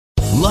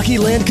Lucky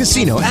Land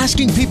Casino,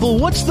 asking people,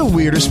 what's the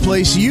weirdest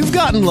place you've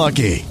gotten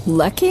lucky?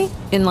 Lucky?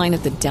 In line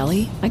at the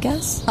deli, I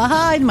guess?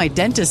 Aha, in my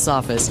dentist's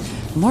office.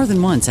 More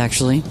than once,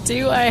 actually.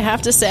 Do I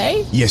have to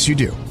say? Yes, you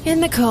do. In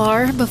the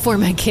car before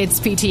my kids'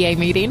 PTA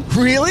meeting.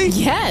 Really?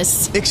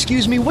 Yes.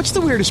 Excuse me, what's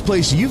the weirdest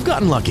place you've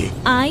gotten lucky?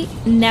 I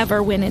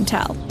never win and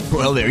tell.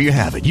 Well, there you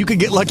have it. You can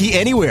get lucky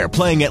anywhere,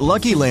 playing at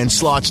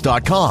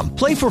LuckyLandSlots.com.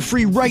 Play for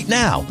free right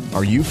now.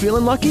 Are you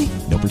feeling lucky?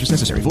 No purchase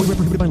necessary. Void where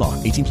prohibited by law.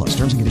 18 plus.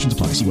 Terms and conditions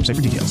apply. See website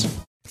for details.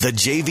 The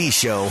JV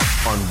Show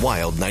on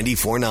Wild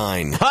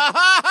 94.9. Ha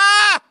ha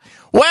ha!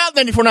 Wild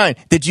 94.9.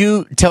 Did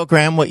you tell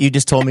Graham what you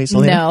just told me,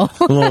 Selena? No.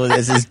 Oh,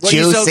 this is What juicy.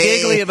 are you so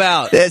giggly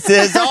about? This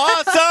is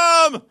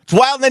awesome. It's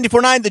Wild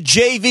 94.9, the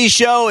JV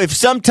Show. If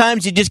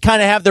sometimes you just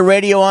kind of have the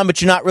radio on,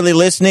 but you're not really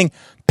listening,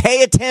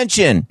 pay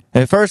attention.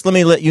 And first, let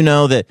me let you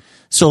know that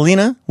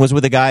Selena was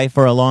with a guy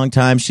for a long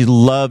time. She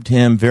loved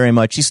him very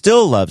much. She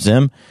still loves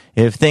him.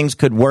 If things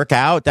could work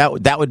out,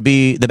 that would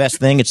be the best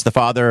thing. It's the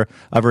father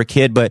of her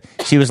kid. But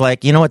she was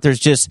like, you know what? There's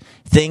just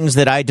things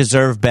that I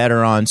deserve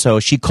better on. So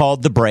she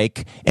called the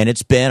break. And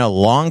it's been a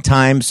long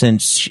time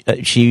since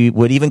she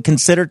would even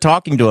consider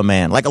talking to a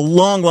man. Like a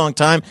long, long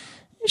time.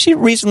 She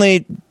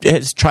recently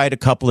has tried a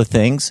couple of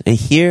things.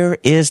 Here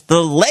is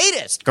the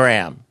latest,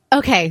 Graham.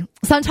 Okay,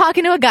 so I'm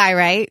talking to a guy,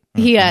 right?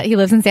 He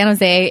lives in San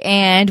Jose,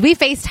 and we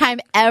FaceTime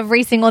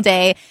every single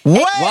day. Wait a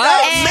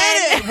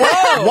minute!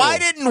 Whoa! Why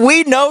didn't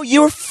we know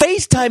you were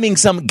FaceTiming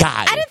some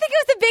guy? I didn't think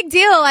it was a big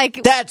deal.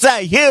 Like, that's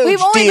a huge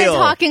we've only deal.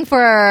 been talking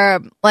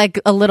for like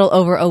a little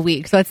over a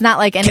week, so it's not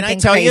like anything Can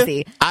I tell crazy.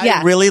 You?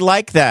 I really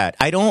like that.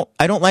 I don't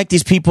like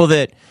these people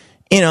that,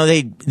 you know,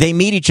 they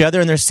meet each other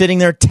and they're sitting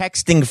there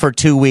texting for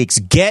 2 weeks.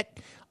 Get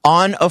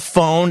on a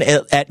phone,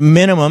 at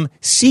minimum,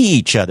 see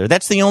each other.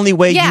 That's the only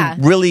way you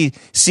really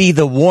see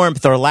the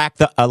warmth or lack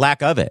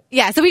of it.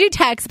 Yeah, so we do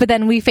text, but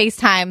then we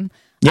FaceTime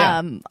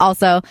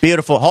also.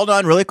 Beautiful. Hold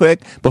on really quick.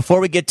 Before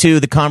we get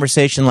to the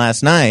conversation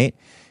last night,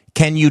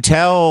 can you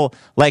tell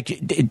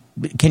he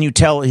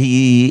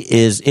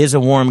is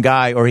a warm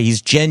guy or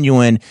he's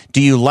genuine?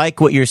 Do you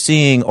like what you're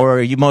seeing, or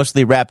are you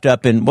mostly wrapped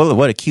up in, well,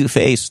 what a cute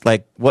face?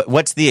 Like,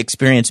 what's the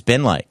experience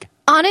been like?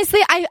 Honestly,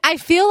 I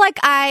feel like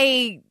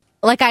I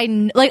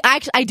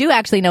do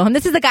actually know him.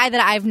 This is the guy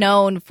that I've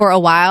known for a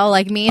while.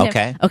 Like me.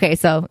 Okay.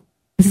 So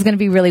this is going to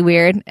be really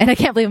weird, and I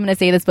can't believe I'm going to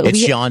say this, but it's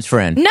Sean's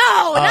friend. No,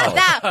 not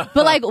that.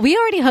 But like, we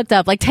already hooked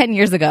up like 10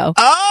 years ago.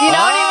 Oh, you know what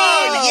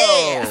I mean?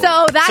 Yeah.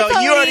 So that's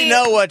you already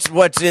know what's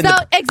in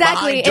the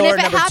exactly. behind door and if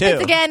it number happens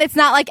 2. again, it's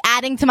not like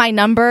adding to my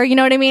number. You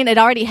know what I mean? It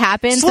already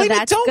happened. Selena, so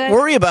that's don't good.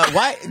 worry about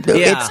why.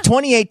 It's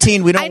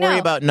 2018. We don't worry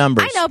about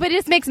numbers. I know, but it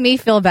just makes me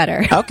feel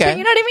better. Okay.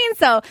 You know what I mean?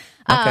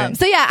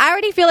 So yeah, I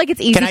already feel like it's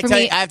easy for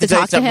me. I have to tell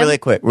you talk to something him. really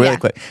quick.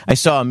 I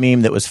saw a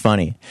meme that was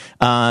funny.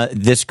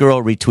 This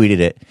girl retweeted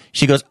it.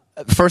 She goes,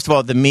 first of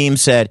all, the meme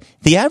said,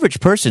 the average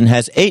person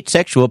has 8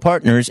 sexual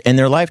partners in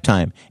their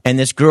lifetime. And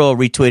this girl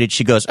retweeted,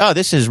 she goes, oh,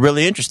 this is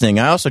really interesting.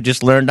 I also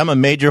just learned I'm a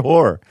major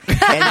whore.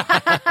 And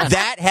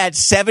that had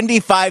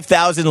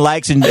 75,000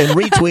 likes and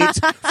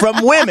retweets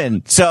from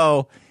women.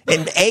 So...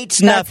 And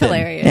 8's nothing. That's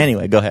hilarious.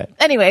 Anyway, go ahead.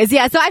 Anyways,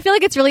 yeah, so I feel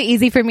like it's really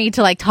easy for me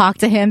to like talk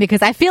to him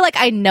because I feel like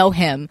I know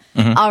him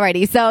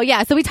already. So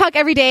yeah, so we talk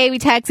every day, we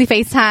text, we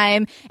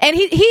FaceTime, and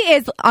he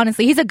is,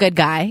 honestly, he's a good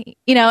guy,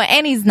 you know,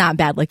 and he's not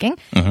bad looking.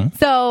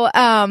 So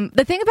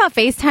the thing about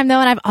FaceTime though,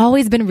 and I've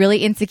always been really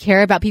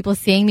insecure about people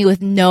seeing me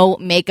with no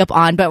makeup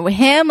on, but with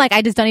him, like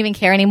I just don't even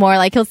care anymore.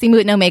 Like he'll see me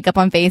with no makeup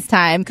on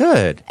FaceTime.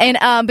 Good. And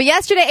but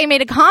yesterday I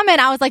made a comment.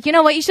 I was like, you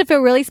know what, you should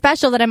feel really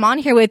special that I'm on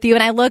here with you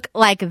and I look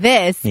like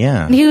this.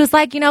 Yeah. And he was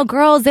like, you know,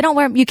 girls,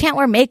 you can't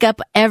wear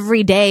makeup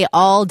every day,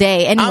 all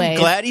day anyway. I'm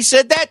glad he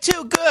said that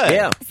too. Good.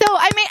 Yeah. So,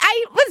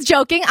 I was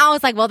joking. I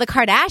was like, well, the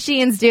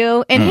Kardashians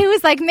do. And he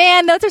was like,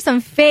 man, those are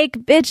some fake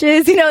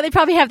bitches. You know, they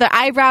probably have their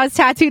eyebrows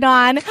tattooed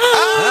on. And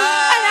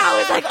I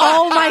was like,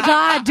 oh my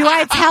God, do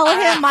I tell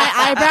him my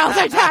eyebrows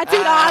are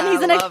tattooed on? He's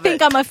going to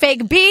think I'm a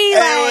fake bee.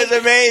 It was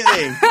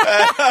amazing.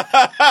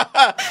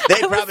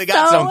 They probably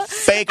got some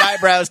fake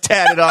eyebrows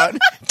tatted on. I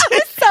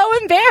was so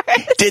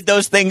embarrassed. Did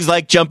those things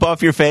like jump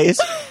off your face?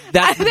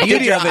 That's the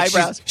beauty of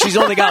it. She's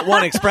only got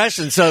one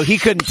expression, so he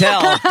couldn't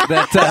tell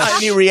that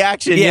any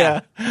reaction.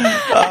 Yeah.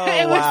 Oh,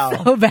 it was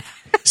wow. so bad.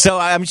 So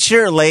I'm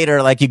sure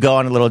later, like you go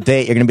on a little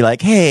date, you're going to be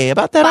like, hey,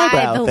 about that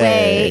eyebrow By the thing.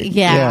 way,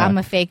 yeah, I'm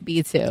a fake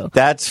bee too.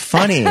 That's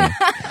funny.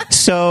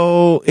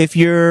 So if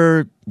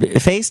you're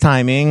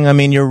FaceTiming, I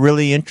mean, you're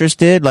really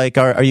interested? Like,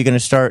 are you going to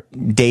start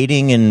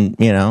dating and,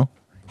 you know,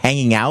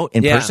 hanging out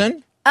in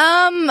person?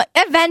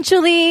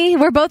 Eventually.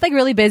 We're both like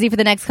really busy for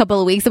the next couple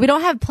of weeks, so we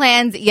don't have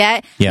plans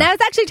yet. Yeah. And I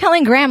was actually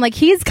telling Graham, like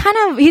he's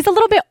a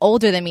little bit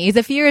older than me. He's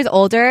a few years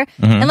older.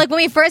 And like when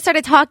we first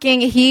started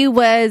talking,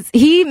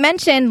 he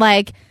mentioned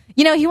like,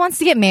 you know, he wants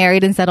to get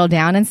married and settle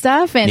down and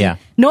stuff. And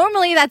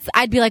normally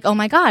I'd be like, oh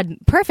my God,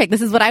 perfect.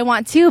 This is what I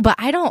want too. But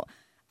that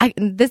kind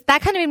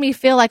of made me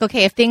feel like,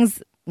 okay, if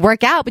things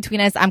work out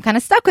between us, I'm kind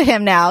of stuck with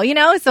him now, you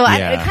know? So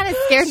Yeah. it kind of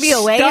scared me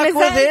away. Stuck in a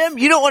with sense. him?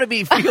 You don't want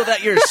to feel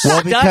that you're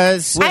stuck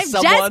because with I've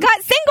someone. just got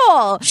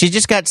single. she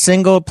just got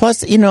single.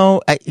 Plus, you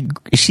know,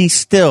 she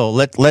still,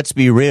 let's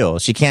be real,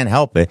 she can't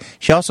help it.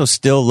 She also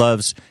still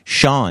loves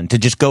Sean, to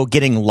just go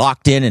getting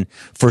locked in and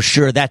for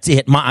sure that's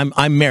it.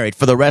 I'm married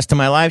for the rest of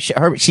my life.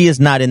 She is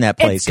not in that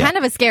place It's yet. kind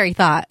of a scary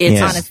thought,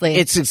 honestly.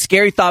 It's a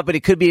scary thought, but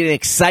it could be an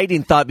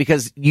exciting thought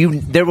because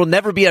there will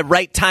never be a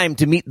right time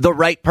to meet the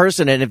right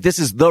person. And if this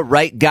is the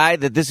right guy,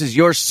 that this is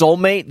your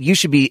soulmate, you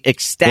should be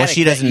ecstatic. Well,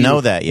 she doesn't that you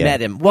know that yet.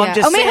 Met him. Well, Yeah. I'm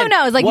just I mean, saying, who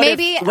knows? Like, what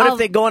maybe What if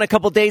they go on a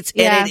couple dates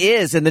Yeah. and it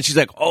is, and then she's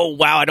like, "Oh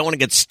wow, I don't want to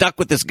get stuck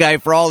with this guy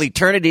for all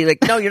eternity." Like,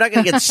 no, you're not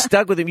going to get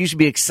stuck with him. You should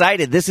be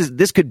excited.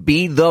 This could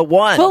be the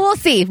one. Well, we'll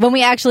see when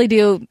we actually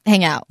do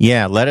hang out.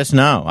 Yeah, let us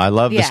know. I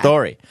love the Yeah.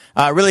 story.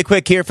 Really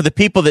quick here for the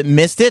people that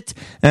missed it.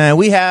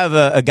 We have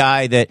a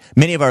guy that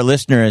many of our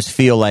listeners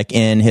feel like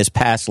in his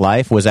past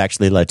life was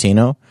actually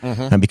Latino.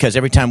 Because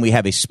every time we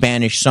have a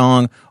Spanish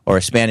song or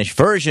a Spanish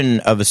version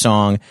of a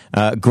song,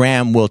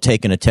 Graham will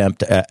take an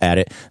attempt at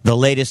it. The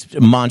latest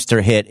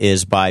monster hit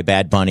is by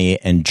Bad Bunny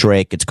and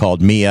Drake. It's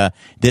called Mia.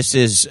 This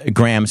is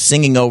Graham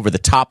singing over the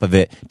top of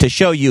it to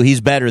show you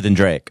he's better than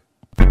Drake.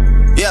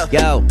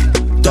 Yo,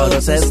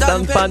 todos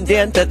están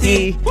pendientes a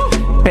ti,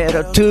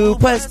 pero tú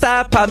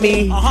puesta pa'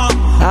 mí,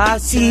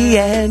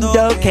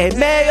 haciendo que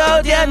me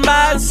odien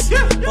más,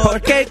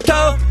 porque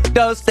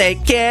todos te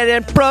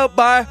quieren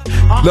probar.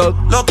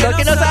 Lo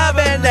que no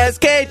saben es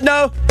que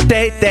no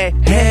te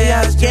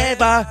dejas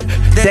llevar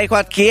de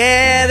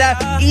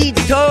cualquiera y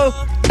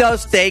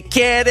todos te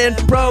quieren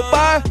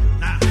probar.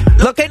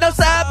 Lo que no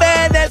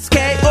saben es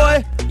que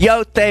hoy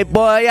yo te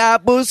voy a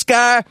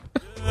buscar.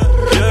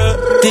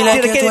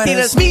 Dile que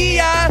tienes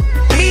mía,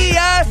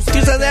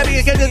 tú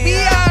sabes que eres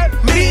mía,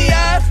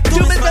 tú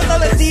me das todos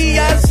los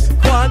días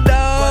cuando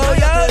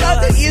yo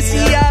no te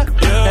decía.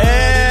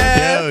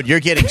 Dude, you're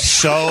getting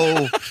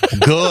so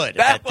good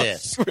at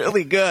this.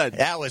 Really good.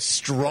 That was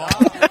strong.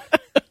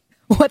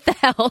 What the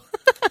hell?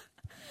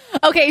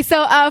 Okay,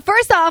 so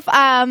first off,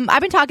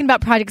 I've been talking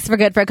about Projects for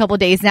Good for a couple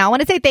days now. I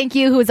want to say thank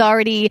you who's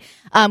already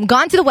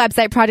gone to the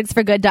website,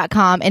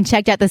 projectsforgood.com, and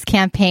checked out this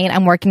campaign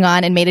I'm working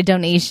on and made a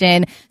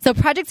donation. So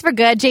Projects for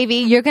Good,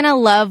 JV, you're going to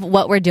love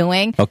what we're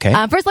doing. Okay.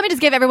 First, let me just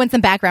give everyone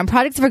some background.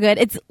 Projects for Good,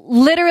 it's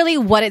literally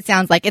what it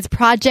sounds like. It's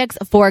projects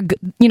for,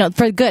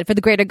 for good, for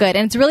the greater good.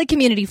 And it's really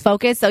community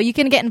focused, so you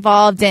can get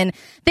involved in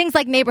things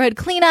like neighborhood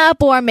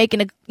cleanup or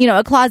making a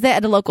closet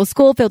at a local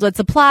school filled with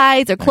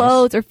supplies or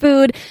clothes or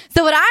food.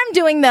 So what I'm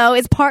doing, though,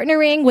 is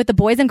partnering with the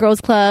Boys and Girls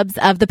Clubs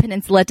of the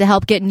Peninsula to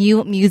help get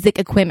new music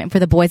equipment for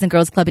the Boys and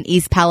Girls Club in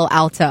East Palo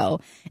Alto.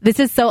 This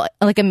is so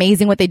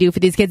amazing what they do for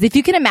these kids. If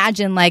you can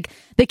imagine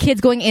the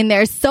kids going in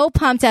there so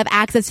pumped to have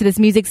access to this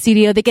music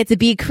studio, they get to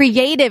be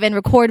creative and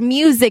record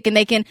music and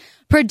they can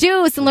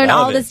produce and learn Love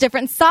all it. this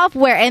different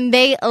software and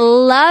they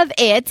love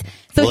it.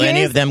 So Will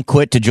any of them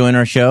quit to join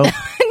our show?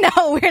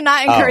 No, we're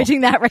not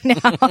encouraging that right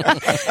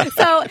now.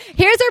 So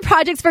here's where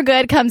Projects for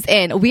Good comes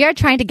in. We are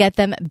trying to get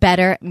them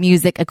better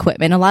music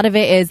equipment. A lot of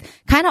it is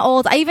kind of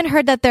old. I even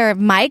heard that their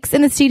mics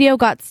in the studio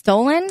got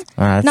stolen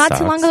That not sucks.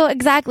 too long ago.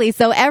 Exactly.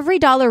 So every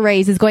dollar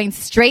raised is going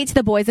straight to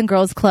the Boys and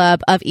Girls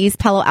Club of East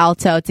Palo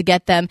Alto to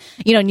get them,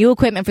 new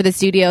equipment for the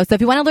studio. So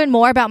if you want to learn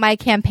more about my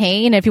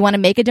campaign, if you want to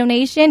make a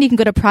donation, you can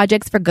go to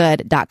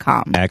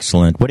projectsforgood.com.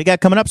 Excellent. What do you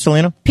got coming up,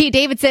 Selena? Pete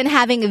Davidson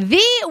having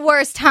the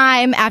worst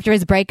time after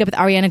his breakup with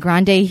Ariana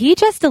Grande. He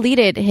just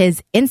deleted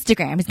his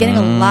Instagram. He's getting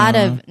a lot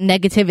of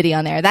negativity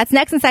on there. That's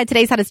next inside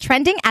today's hottest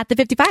trending at the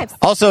 55s.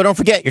 Also, don't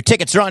forget, your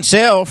tickets are on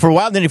sale for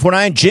Wild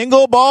 94.9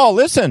 Jingle Ball.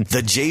 Listen.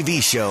 The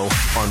JV Show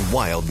on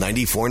Wild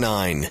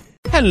 94.9.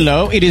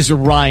 Hello, it is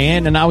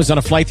Ryan, and I was on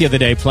a flight the other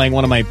day playing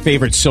one of my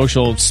favorite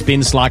social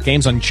spin slot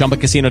games on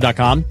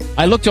ChumbaCasino.com.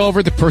 I looked over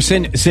at the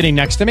person sitting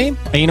next to me,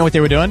 and you know what they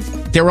were doing?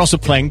 They were also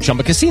playing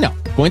Chumba Casino.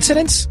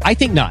 Coincidence? I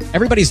think not.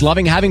 Everybody's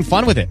loving having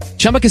fun with it.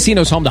 Chumba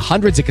Casino is home to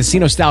hundreds of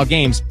casino-style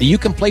games that you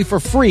can play for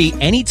free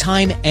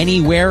anytime,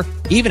 anywhere,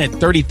 even at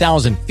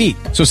 30,000 feet.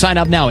 So sign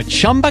up now at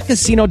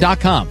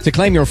ChumbaCasino.com to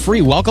claim your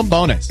free welcome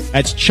bonus.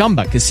 That's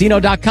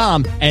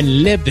ChumbaCasino.com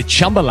and live the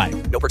Chumba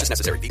life. No purchase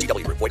necessary.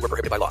 VGW Group. Void where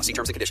prohibited by law. See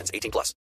terms and conditions. 18+.